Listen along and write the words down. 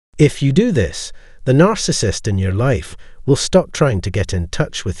If you do this, the narcissist in your life will stop trying to get in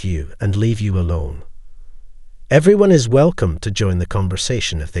touch with you and leave you alone. Everyone is welcome to join the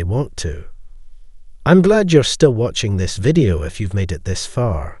conversation if they want to. I'm glad you're still watching this video if you've made it this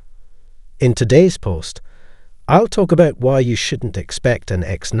far. In today's post, I'll talk about why you shouldn't expect an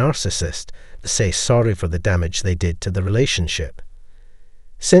ex-narcissist to say sorry for the damage they did to the relationship.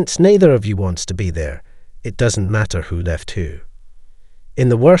 Since neither of you wants to be there, it doesn't matter who left who. In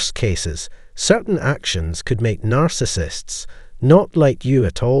the worst cases, certain actions could make narcissists not like you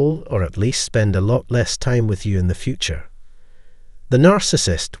at all, or at least spend a lot less time with you in the future. The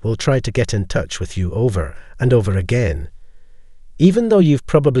narcissist will try to get in touch with you over and over again. Even though you've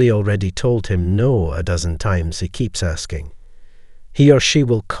probably already told him no a dozen times, he keeps asking. He or she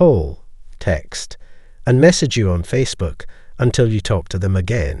will call, text, and message you on Facebook until you talk to them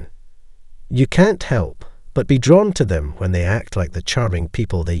again. You can't help but be drawn to them when they act like the charming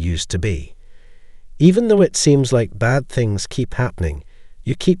people they used to be. Even though it seems like bad things keep happening,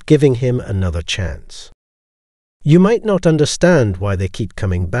 you keep giving him another chance. You might not understand why they keep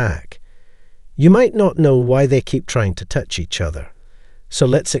coming back. You might not know why they keep trying to touch each other. So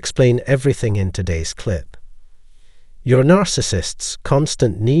let's explain everything in today's clip. Your narcissist's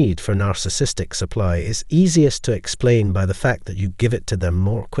constant need for narcissistic supply is easiest to explain by the fact that you give it to them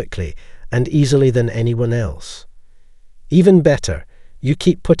more quickly and easily than anyone else. Even better, you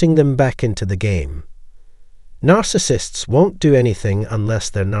keep putting them back into the game. Narcissists won't do anything unless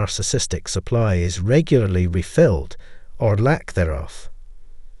their narcissistic supply is regularly refilled or lack thereof.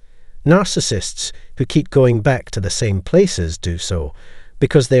 Narcissists who keep going back to the same places do so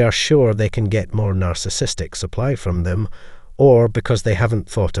because they are sure they can get more narcissistic supply from them, or because they haven't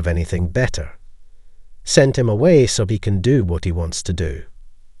thought of anything better. Send him away so he can do what he wants to do.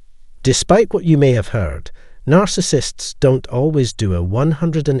 Despite what you may have heard, narcissists don't always do a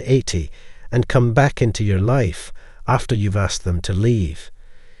 180 and come back into your life after you've asked them to leave.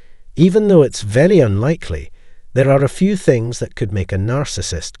 Even though it's very unlikely, there are a few things that could make a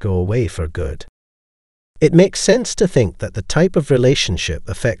narcissist go away for good. It makes sense to think that the type of relationship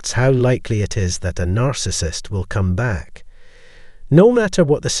affects how likely it is that a narcissist will come back. No matter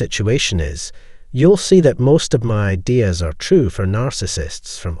what the situation is, you'll see that most of my ideas are true for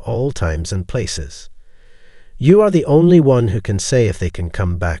narcissists from all times and places. You are the only one who can say if they can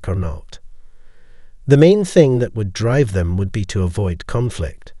come back or not. The main thing that would drive them would be to avoid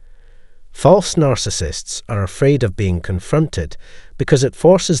conflict. False narcissists are afraid of being confronted because it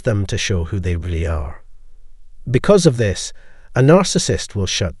forces them to show who they really are. Because of this, a narcissist will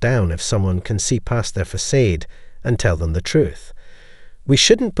shut down if someone can see past their facade and tell them the truth. We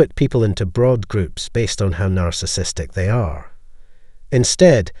shouldn't put people into broad groups based on how narcissistic they are.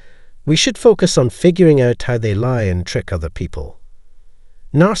 Instead, we should focus on figuring out how they lie and trick other people.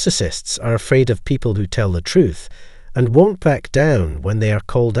 Narcissists are afraid of people who tell the truth and won't back down when they are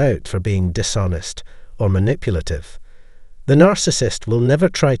called out for being dishonest or manipulative. The narcissist will never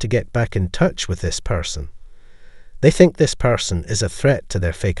try to get back in touch with this person. They think this person is a threat to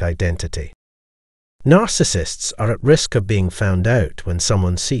their fake identity. Narcissists are at risk of being found out when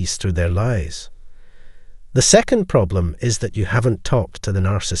someone sees through their lies. The second problem is that you haven't talked to the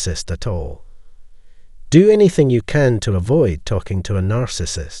narcissist at all. Do anything you can to avoid talking to a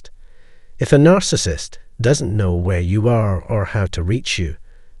narcissist. If a narcissist doesn't know where you are or how to reach you,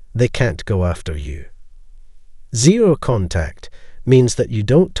 they can't go after you. Zero contact means that you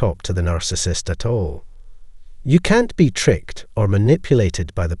don't talk to the narcissist at all. You can't be tricked or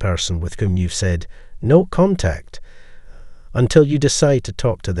manipulated by the person with whom you've said no contact until you decide to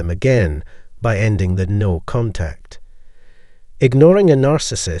talk to them again by ending the no contact. Ignoring a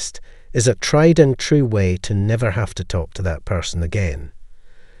narcissist is a tried and true way to never have to talk to that person again.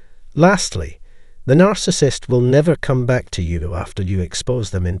 Lastly, the narcissist will never come back to you after you expose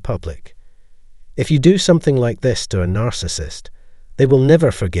them in public. If you do something like this to a narcissist, they will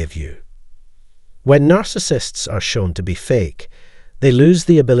never forgive you. When narcissists are shown to be fake, they lose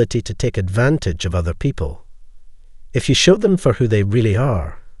the ability to take advantage of other people. If you show them for who they really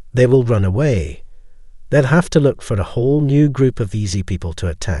are, they will run away. They'll have to look for a whole new group of easy people to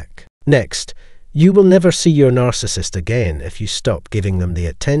attack. Next, you will never see your narcissist again if you stop giving them the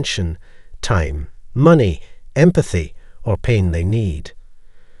attention, time, money, empathy, or pain they need.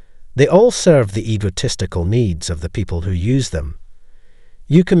 They all serve the egotistical needs of the people who use them.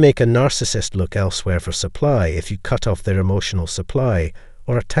 You can make a narcissist look elsewhere for supply if you cut off their emotional supply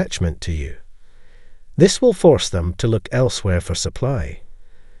or attachment to you. This will force them to look elsewhere for supply.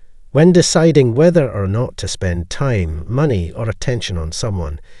 When deciding whether or not to spend time, money, or attention on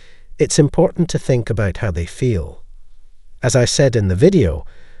someone, it's important to think about how they feel. As I said in the video,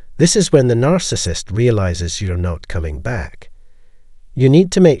 This is when the narcissist realizes you're not coming back. You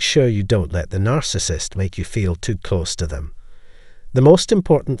need to make sure you don't let the narcissist make you feel too close to them. The most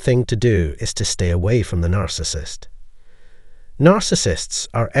important thing to do is to stay away from the narcissist. Narcissists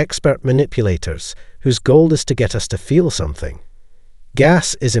are expert manipulators whose goal is to get us to feel something.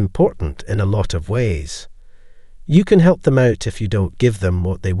 Gas is important in a lot of ways. You can help them out if you don't give them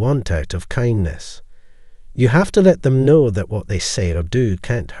what they want out of kindness. You have to let them know that what they say or do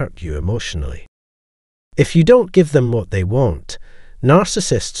can't hurt you emotionally. If you don't give them what they want,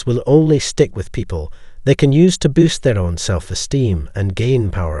 narcissists will only stick with people they can use to boost their own self-esteem and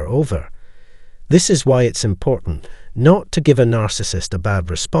gain power over. This is why it's important not to give a narcissist a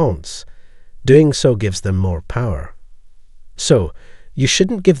bad response. Doing so gives them more power. So, you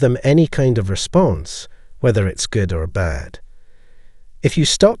shouldn't give them any kind of response, whether it's good or bad. If you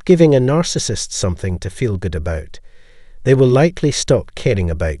stop giving a narcissist something to feel good about, they will likely stop caring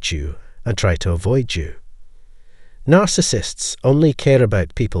about you and try to avoid you. Narcissists only care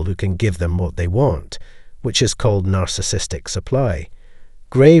about people who can give them what they want, which is called narcissistic supply.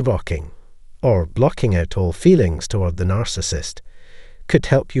 Grey rocking, or blocking out all feelings toward the narcissist, could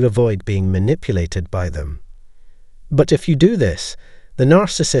help you avoid being manipulated by them. But if you do this, the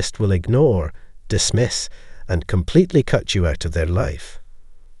narcissist will ignore, dismiss, and completely cut you out of their life.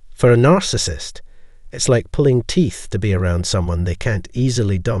 For a narcissist, it's like pulling teeth to be around someone they can't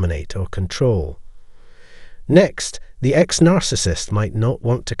easily dominate or control. Next, the ex-narcissist might not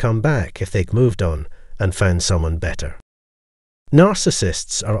want to come back if they've moved on and found someone better.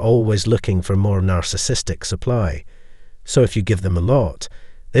 Narcissists are always looking for more narcissistic supply, so if you give them a lot,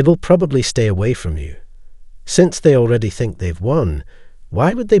 they will probably stay away from you. Since they already think they've won,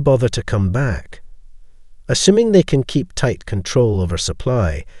 why would they bother to come back? Assuming they can keep tight control over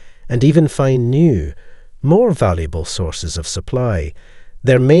supply and even find new, more valuable sources of supply,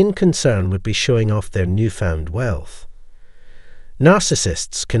 their main concern would be showing off their newfound wealth.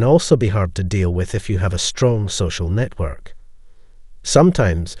 Narcissists can also be hard to deal with if you have a strong social network.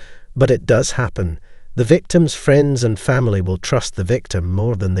 Sometimes, but it does happen, the victim's friends and family will trust the victim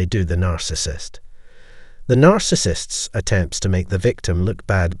more than they do the narcissist. The narcissist's attempts to make the victim look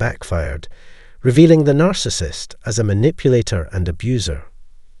bad backfired, revealing the narcissist as a manipulator and abuser.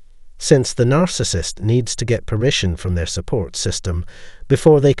 Since the narcissist needs to get permission from their support system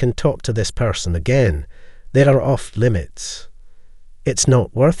before they can talk to this person again, there are off limits. It's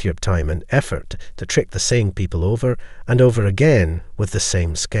not worth your time and effort to trick the same people over and over again with the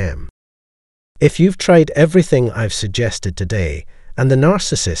same scam. If you've tried everything I've suggested today and the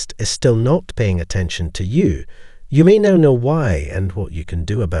narcissist is still not paying attention to you, you may now know why and what you can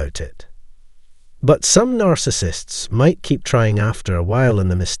do about it. But some narcissists might keep trying after a while in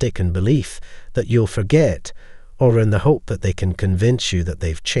the mistaken belief that you'll forget, or in the hope that they can convince you that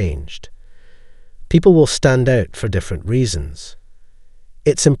they've changed. People will stand out for different reasons.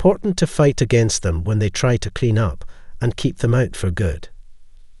 It's important to fight against them when they try to clean up and keep them out for good.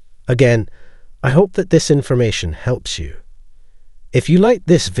 Again, I hope that this information helps you. If you liked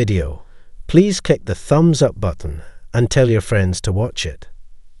this video, please click the thumbs up button and tell your friends to watch it.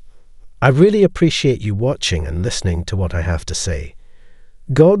 I really appreciate you watching and listening to what I have to say.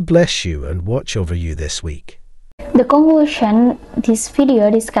 God bless you and watch over you this week. The conclusion, this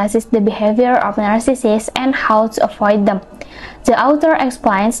video discusses the behavior of narcissists and how to avoid them. The author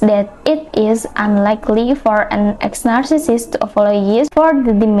explains that it is unlikely for an ex-narcissist to apologize for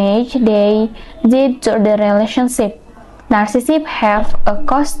the damage they did to the relationship. Narcissists have a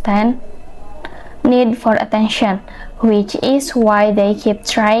constant need for attention, which is why they keep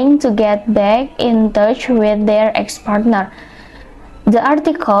trying to get back in touch with their ex-partner. The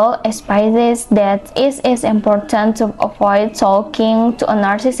article emphasizes that it is important to avoid talking to a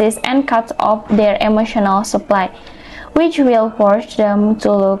narcissist and cut off their emotional supply, which will force them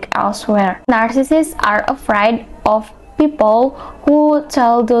to look elsewhere. Narcissists are afraid of people who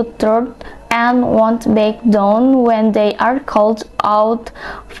tell the truth and won't back down when they are called out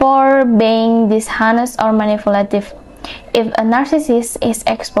for being dishonest or manipulative. If a narcissist is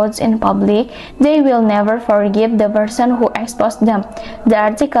exposed in public, they will never forgive the person who exposed them. The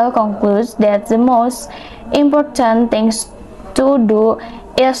article concludes that the most important things to do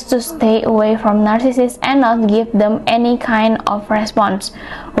is to stay away from narcissists and not give them any kind of response,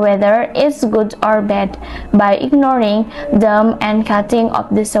 whether it's good or bad. By ignoring them and cutting off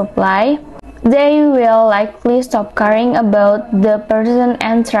the supply, they will likely stop caring about the person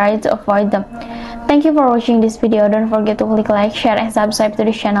and try to avoid them. Thank you for watching this video. Don't forget to click like, share, and subscribe to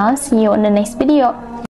the channel. See you in the next video.